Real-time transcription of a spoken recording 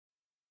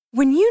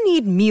When you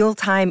need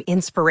mealtime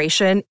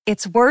inspiration,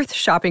 it's worth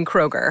shopping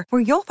Kroger,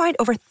 where you'll find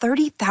over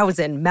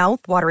 30,000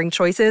 mouth-watering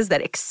choices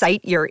that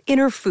excite your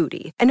inner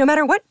foodie. And no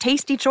matter what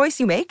tasty choice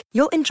you make,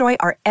 you'll enjoy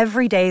our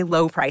everyday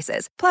low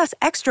prices, plus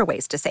extra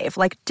ways to save,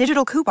 like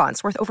digital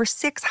coupons worth over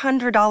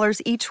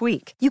 $600 each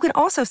week. You can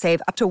also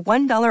save up to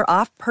 $1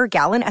 off per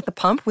gallon at the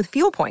pump with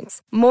fuel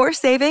points. More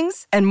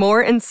savings and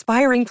more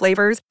inspiring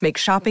flavors make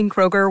shopping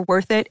Kroger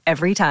worth it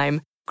every time.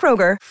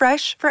 Kroger,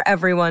 fresh for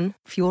everyone.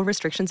 Fuel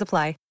restrictions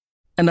apply.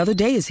 Another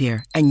day is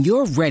here, and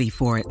you're ready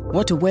for it.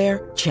 What to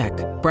wear? Check.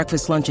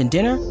 Breakfast, lunch, and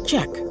dinner?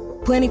 Check.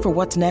 Planning for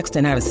what's next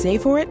and how to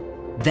save for it?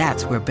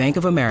 That's where Bank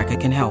of America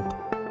can help.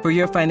 For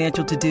your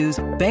financial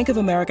to-dos, Bank of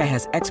America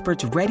has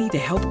experts ready to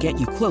help get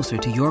you closer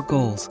to your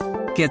goals.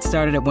 Get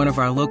started at one of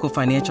our local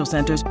financial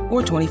centers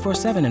or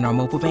 24/7 in our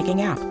mobile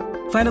banking app.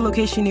 Find a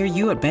location near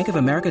you at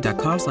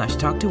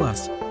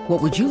bankofamerica.com/talktous.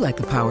 What would you like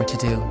the power to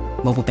do?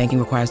 Mobile banking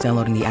requires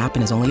downloading the app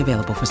and is only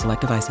available for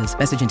select devices.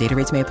 Message and data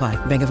rates may apply.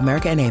 Bank of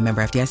America N.A.,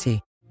 member FDIC.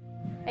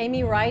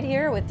 Amy Wright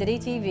here with Diddy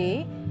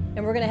TV,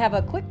 and we're going to have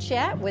a quick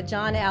chat with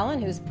John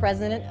Allen, who's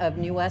president of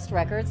New West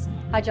Records.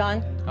 Hi,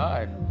 John.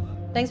 Hi.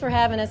 Thanks for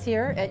having us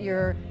here at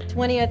your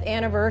 20th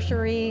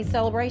anniversary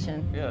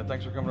celebration. Yeah,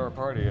 thanks for coming to our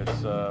party.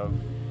 It's a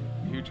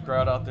huge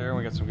crowd out there, and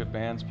we got some good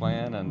bands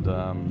playing, and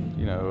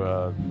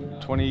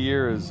 20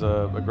 years is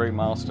a great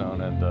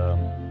milestone, and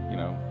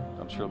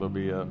I'm sure there'll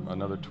be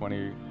another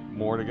 20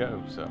 more to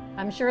go. So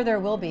I'm sure there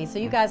will be. So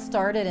you guys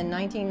started in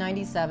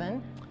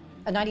 1997.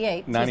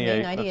 98.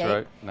 98. 98. That's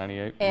right.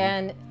 98.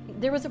 And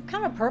there was a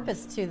kind of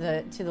purpose to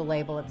the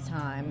label at the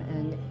time,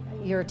 and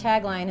your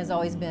tagline has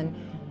always been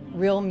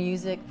real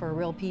music for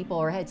real people,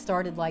 or had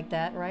started like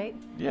that, right?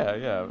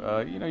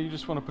 Yeah. You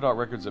just want to put out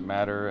records that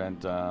matter, and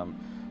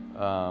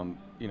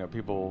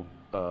people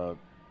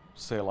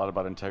say a lot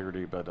about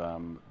integrity, but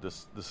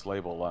this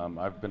label,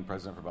 I've been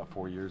president for about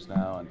 4 years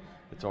now, and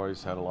it's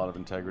always had a lot of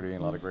integrity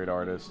and a lot of great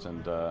artists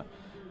and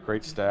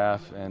great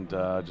staff, and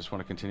just want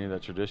to continue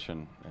that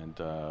tradition.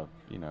 And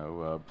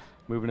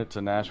moving it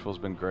to Nashville's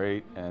been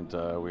great, and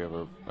we have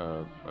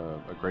a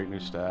great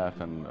new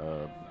staff and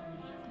a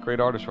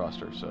great artist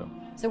roster.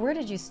 So where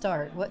did you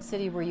start? What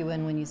city were you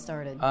in when you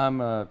started?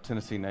 I'm a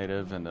Tennessee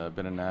native, and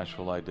been in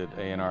Nashville. I did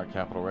A&R at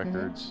Capitol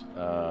Records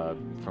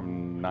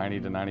from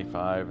 90 to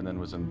 95, and then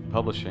was in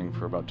publishing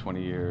for about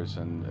 20 years,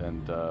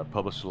 and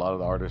published a lot of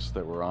the artists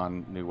that were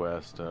on New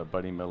West,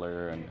 Buddy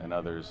Miller and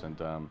others, and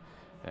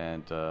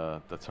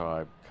that's how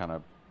I kind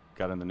of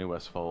got in the New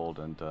West fold,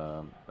 and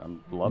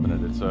I'm loving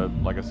it. It's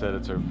like I said,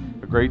 it's a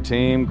great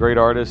team, great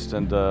artists,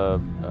 and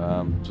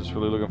just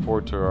really looking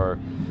forward to our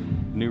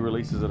new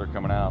releases that are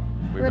coming out.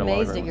 We're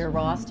amazed at your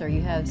roster.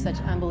 You have such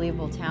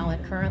unbelievable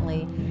talent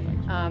currently.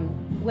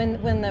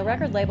 When the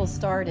record label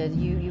started,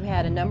 you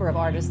had a number of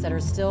artists that are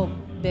still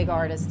big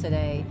artists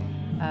today.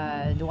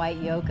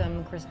 Dwight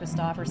Yoakam, Chris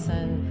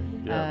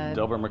Christopherson.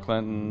 Delbert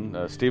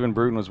McClinton. Stephen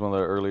Bruton was one of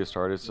the earliest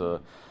artists.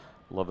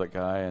 Love that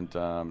guy.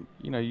 And,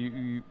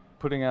 you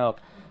putting out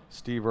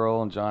Steve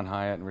Earle and John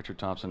Hyatt and Richard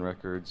Thompson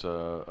records,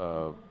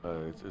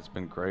 it's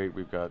been great.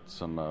 We've got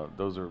some,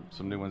 those are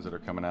some new ones that are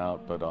coming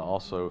out, but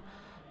also,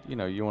 you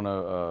want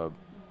to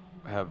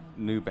have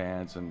new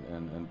bands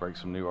and break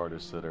some new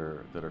artists that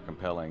are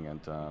compelling. And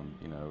I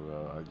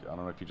don't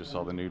know if you just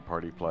saw the Nude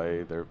Party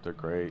play. They're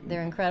great.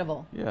 They're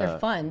incredible. Yeah, they're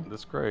fun.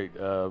 That's great.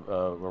 A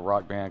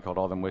rock band called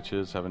All Them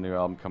Witches have a new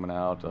album coming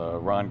out.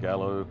 Ron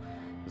Gallo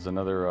is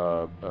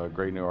another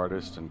great new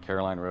artist, and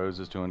Caroline Rose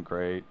is doing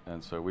great.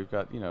 And so we've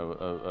got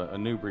a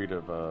new breed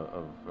of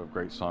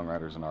great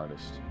songwriters and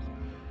artists.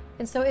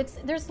 And so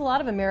there's a lot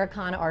of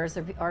Americana artists,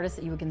 or artists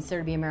that you would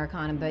consider to be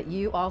Americana, but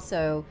you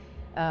also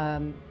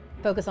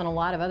focus on a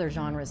lot of other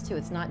genres too.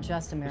 It's not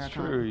just Americana. It's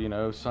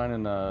true,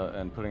 signing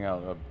and putting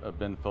out a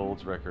Ben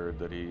Folds record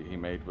that he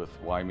made with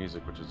Y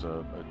Music, which is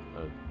a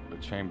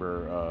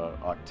chamber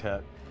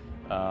octet.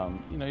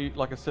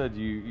 Like I said,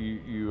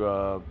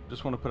 you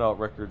just want to put out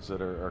records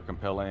that are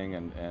compelling,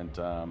 and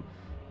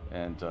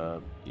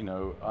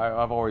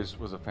I've always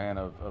was a fan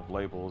of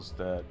labels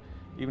that,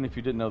 even if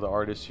you didn't know the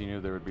artist, you knew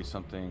there would be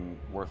something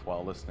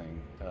worthwhile listening,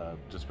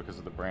 just because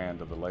of the brand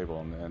of the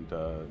label. And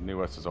New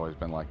West has always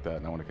been like that,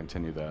 and I want to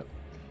continue that.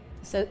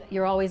 So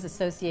you're always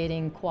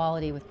associating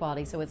quality with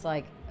quality. So it's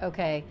like,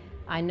 okay,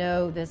 I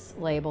know this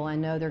label. I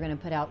know they're going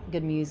to put out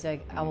good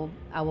music. I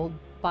will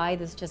buy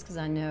this just because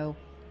I know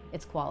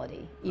it's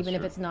quality, even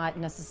if it's not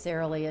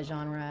necessarily a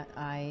genre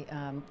I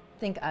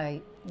think I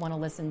want to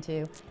listen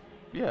to.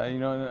 Yeah,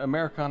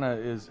 Americana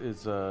is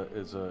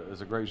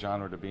a great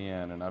genre to be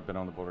in, and I've been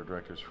on the board of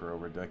directors for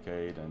over a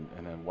decade, and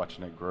then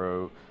watching it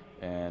grow,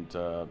 and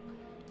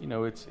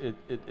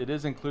it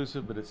is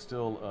inclusive, but it's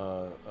still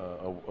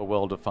a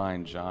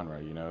well-defined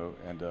genre,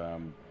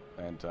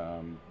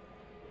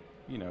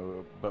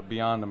 but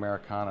beyond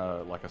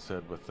Americana, like I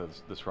said, with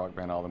this rock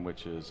band All Them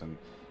Witches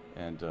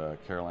and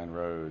Caroline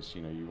Rose,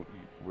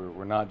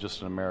 we're not just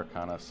an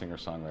Americana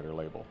singer-songwriter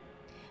label.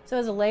 So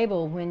as a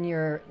label, when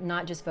you're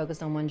not just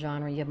focused on one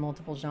genre, you have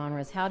multiple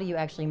genres, how do you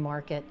actually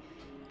market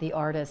the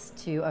artist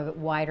to a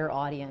wider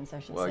audience, I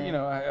should say? Well, you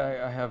know,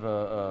 I have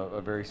a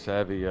very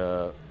savvy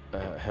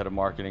head of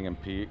marketing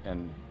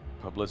and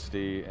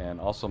publicity, and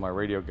also my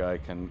radio guy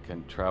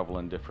can travel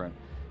in different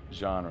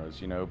genres,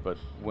 you know. But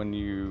when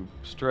you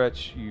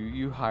stretch,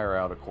 you hire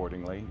out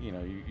accordingly. You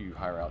know, you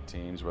hire out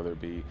teams, whether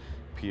it be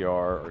PR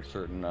or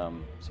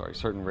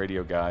certain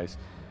radio guys,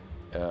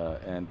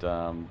 and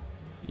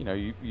you know,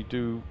 you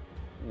do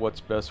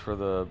what's best for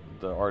the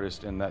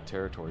artist in that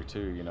territory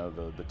too. You know,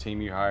 the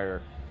team you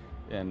hire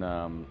in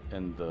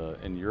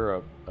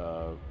Europe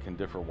can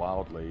differ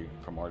wildly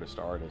from artist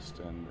to artist,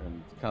 and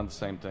kind of the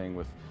same thing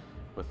with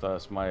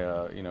us.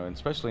 My you know, and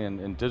especially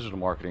in digital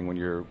marketing, when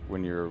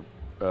you're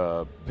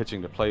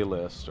pitching to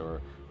playlists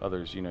or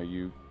others, you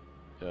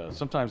know,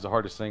 sometimes the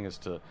hardest thing is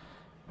to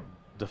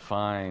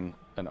define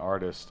an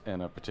artist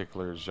in a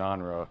particular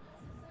genre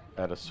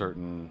at a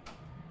certain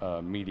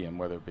medium,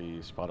 whether it be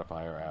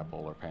Spotify or Apple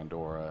or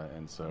Pandora,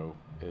 and so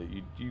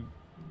you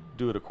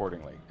do it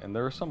accordingly. And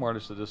there are some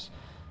artists that just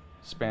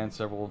span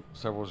several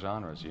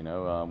genres. You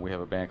know, we have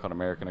a band called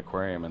American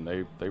Aquarium,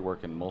 and they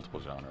work in multiple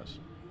genres.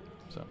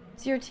 So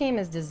your team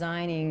is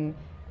designing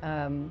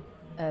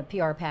a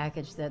PR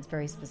package that's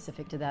very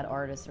specific to that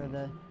artist or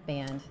the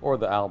band. Or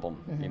the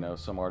album. Mm-hmm. You know,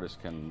 some artists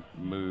can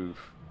move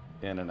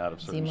in and out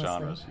of certain seamlessly.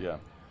 Genres. Yeah.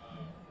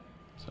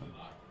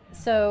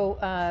 So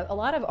a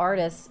lot of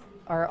artists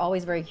are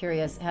always very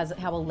curious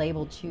how a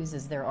label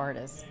chooses their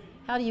artists.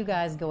 How do you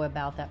guys go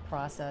about that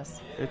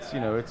process? It's, you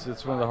know, it's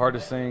one of the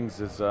hardest things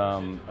is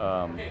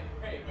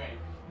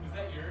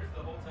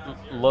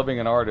loving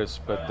an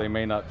artist, but they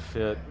may not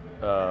fit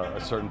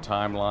a certain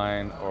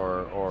timeline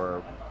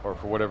or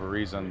for whatever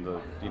reason.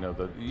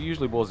 It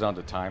usually boils down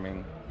to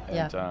timing.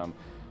 And, yeah.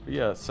 But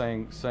yeah,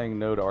 saying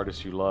no to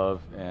artists you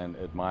love and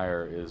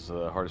admire is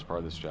the hardest part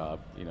of this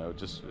job. You know,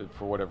 just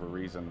for whatever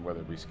reason,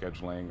 whether it be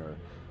scheduling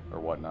or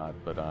whatnot.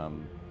 But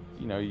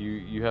you know,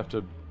 you have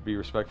to be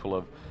respectful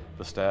of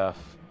the staff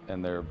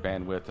and their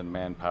bandwidth and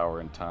manpower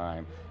and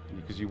time,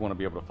 because you want to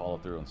be able to follow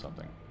through on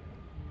something.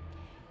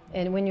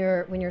 And when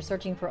you're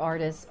searching for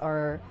artists,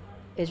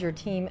 is your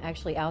team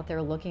actually out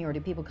there looking, or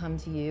do people come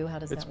to you? How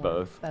does that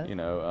work? It's both. You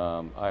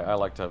know, I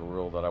like to have a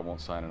rule that I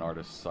won't sign an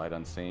artist sight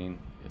unseen.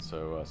 And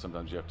so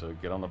sometimes you have to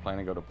get on the plane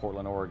and go to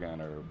Portland,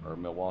 Oregon, or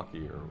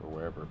Milwaukee, or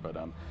wherever. But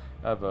I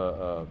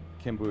have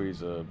Kim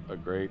Bowie's a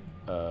great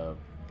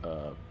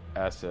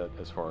asset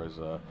as far as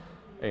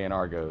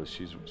A&R goes.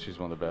 She's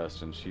one of the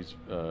best, and she's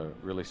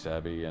really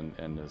savvy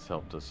and has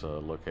helped us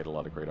locate a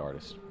lot of great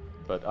artists.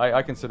 But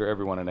I consider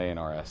everyone an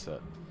A&R asset.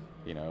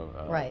 You know,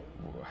 right.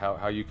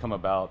 How you come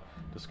about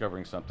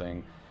discovering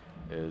something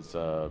is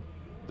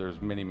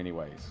there's many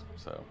ways.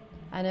 So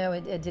I know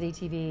at Diddy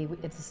TV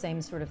it's the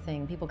same sort of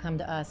thing. People come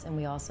to us, and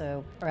we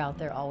also are out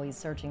there always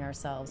searching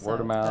ourselves.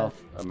 Word of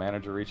mouth, a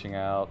manager reaching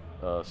out,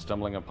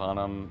 stumbling upon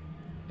them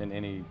in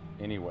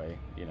any way.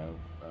 You know,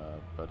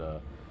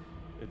 but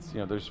it's, you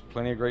know, there's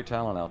plenty of great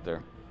talent out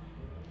there.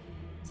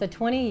 So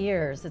 20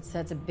 years,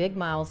 that's a big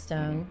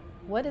milestone. Mm-hmm.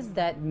 What does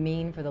that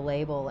mean for the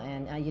label?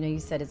 And you know, you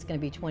said it's going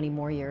to be 20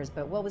 more years,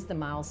 but what was the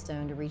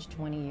milestone to reach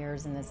 20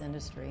 years in this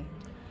industry?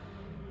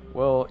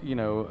 Well, you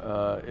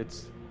know,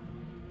 it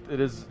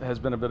has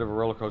been a bit of a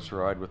roller coaster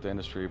ride with the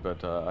industry,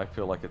 but I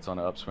feel like it's on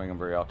an upswing. I'm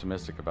very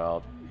optimistic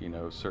about, you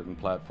know, certain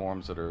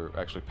platforms that are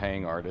actually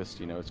paying artists.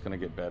 You know, it's going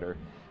to get better,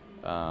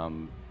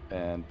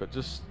 but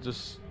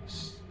just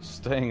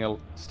staying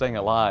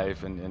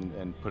alive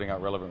and putting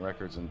out relevant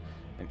records and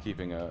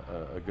keeping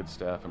a good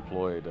staff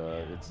employed.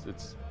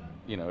 It's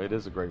you know, it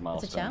is a great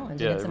milestone. It's a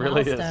challenge. Yeah, it's it a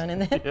really milestone,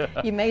 is. And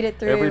yeah. You made it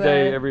through.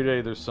 Every day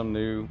there's some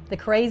new the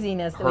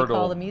craziness hurdle. That we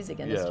call the music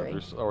industry. Yeah,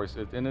 there's always,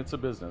 and it's a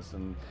business,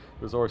 and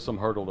there's always some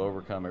hurdle to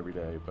overcome every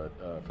day. But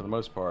for the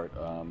most part,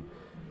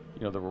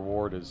 you know, the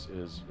reward is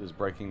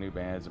breaking new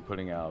bands and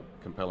putting out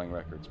compelling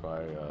records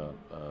by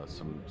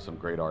some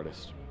great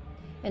artists.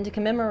 And to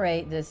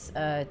commemorate this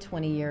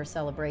 20-year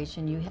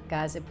celebration, you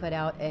guys have put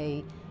out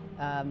a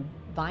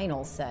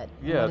vinyl set.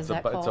 Yeah, it's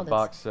a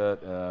box set.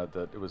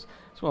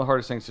 It's one of the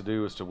hardest things to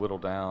do is to whittle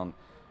down,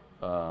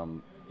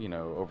 you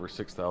know, over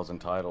 6,000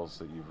 titles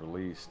that you've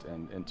released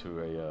and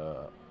into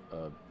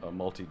a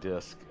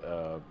multi-disc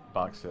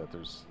box set.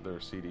 There are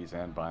CDs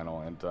and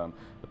vinyl, and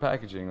the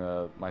packaging.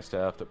 My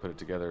staff that put it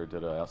together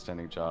did an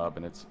outstanding job,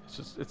 and it's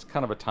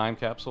kind of a time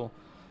capsule,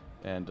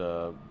 and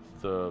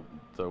the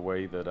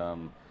way that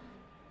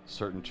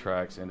certain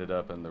tracks ended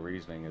up, and the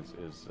reasoning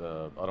is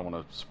I don't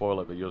want to spoil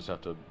it, but you'll just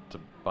have to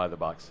buy the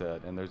box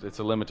set, and it's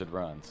a limited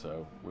run,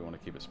 so we want to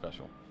keep it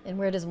special. And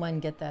where does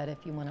one get that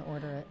if you want to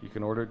order it? You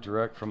can order it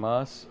direct from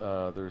us.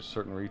 There's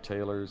certain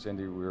retailers.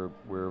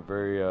 We're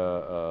very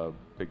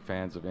big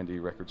fans of indie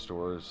record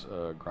stores,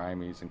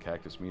 Grimey's and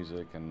Cactus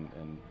Music,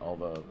 and all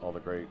the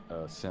great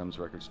Sims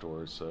record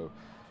stores. So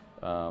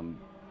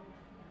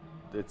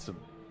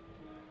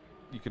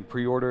you can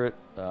pre-order it,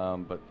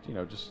 but you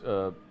know, just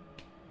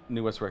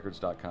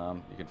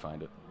newwestrecords.com, you can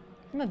find it.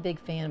 I'm a big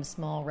fan of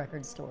small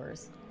record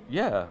stores.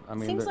 Yeah, I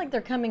mean, seems like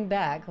they're coming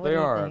back. What they do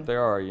you are. think? They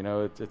are. You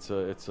know, it's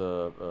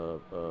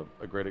a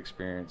great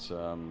experience.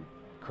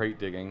 crate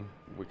digging,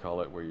 we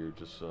call it, where you're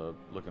just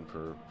looking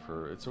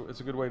for it's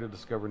a good way to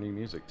discover new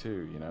music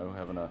too. You know,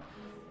 having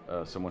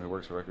someone who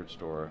works at a record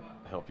store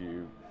help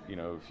you. You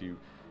know, if you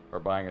are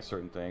buying a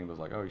certain thing, there's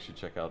like, oh, you should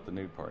check out the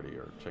Nude Party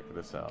or check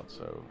this out.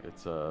 So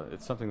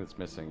it's something that's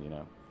missing. You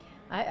know.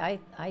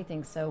 I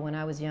think so. When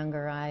I was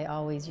younger, I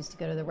always used to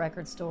go to the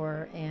record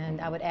store,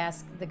 and I would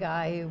ask the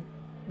guy who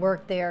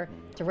worked there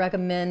to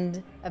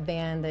recommend a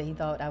band that he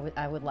thought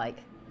I would like.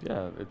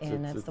 Yeah,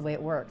 that's the way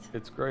it worked.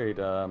 It's great.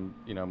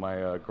 You know,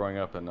 my growing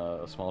up in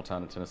a small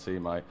town in Tennessee,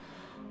 my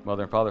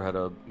mother and father had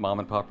a mom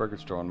and pop record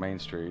store on Main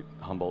Street,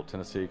 Humboldt,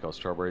 Tennessee, called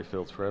Strawberry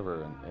Fields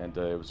Forever, and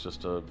it was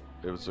just a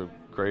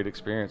great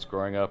experience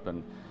growing up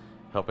and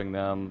helping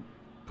them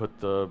put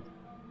the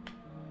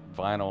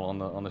vinyl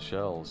on the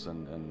shelves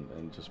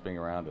and just being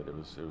around it. It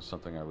was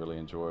something I really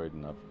enjoyed,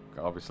 and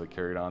I've obviously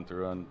carried on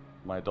through in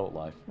my adult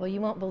life. Well, you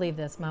won't believe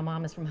this. My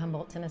mom is from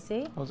Humboldt,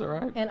 Tennessee. Oh, is that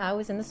right? And I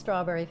was in the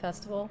Strawberry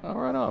Festival. Oh,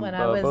 right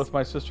on. Both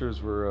my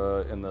sisters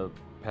were in the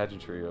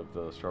pageantry of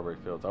the Strawberry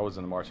Fields. I was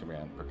in the marching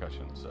band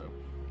percussion, so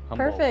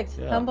Humboldt. Perfect.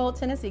 Yeah. Humboldt,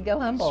 Tennessee. Go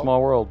Humboldt.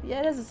 Small world. Yeah,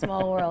 it is a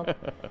small world.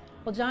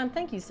 Well, John,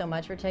 thank you so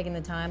much for taking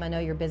the time. I know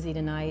you're busy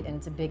tonight, and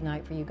it's a big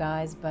night for you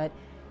guys, but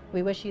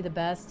we wish you the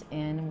best,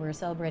 and we're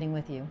celebrating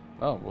with you.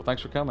 Oh, well,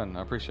 thanks for coming.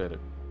 I appreciate it.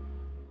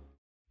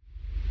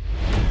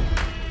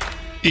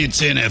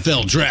 It's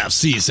NFL draft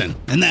season,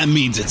 and that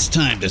means it's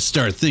time to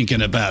start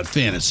thinking about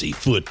fantasy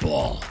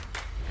football.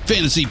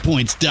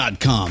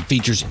 FantasyPoints.com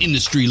features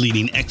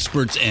industry-leading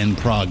experts and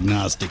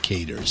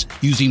prognosticators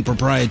using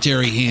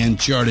proprietary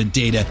hand-charted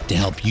data to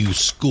help you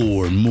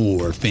score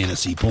more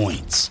fantasy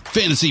points.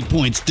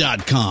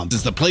 FantasyPoints.com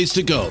is the place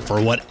to go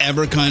for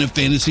whatever kind of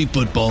fantasy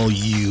football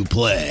you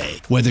play.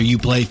 Whether you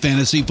play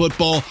fantasy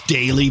football,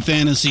 daily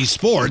fantasy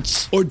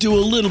sports, or do a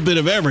little bit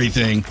of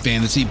everything,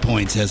 Fantasy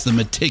Points has the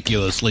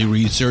meticulously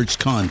researched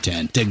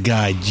content to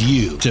guide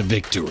you to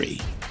victory.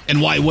 And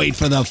why wait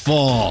for the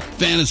fall?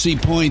 Fantasy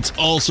Points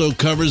also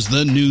covers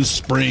the new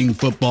spring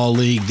football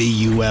league,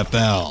 the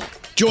UFL.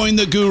 Join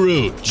the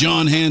guru,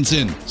 John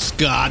Hansen,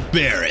 Scott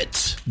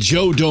Barrett,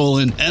 Joe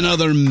Dolan, and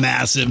other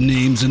massive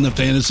names in the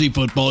fantasy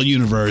football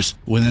universe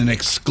with an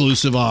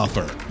exclusive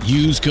offer.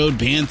 Use code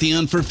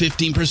Pantheon for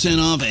 15%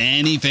 off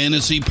any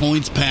Fantasy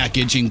Points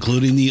package,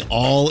 including the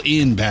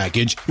all-in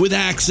package, with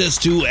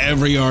access to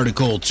every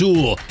article,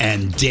 tool,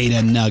 and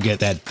data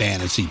nugget that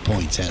Fantasy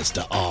Points has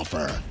to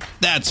offer.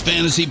 That's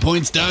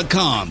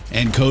FantasyPoints.com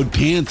and code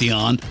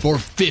Pantheon for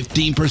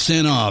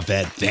 15% off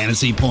at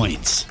Fantasy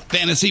Points.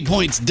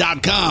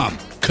 FantasyPoints.com,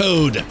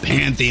 code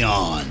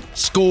Pantheon.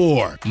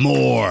 Score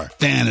more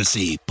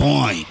fantasy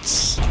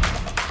points.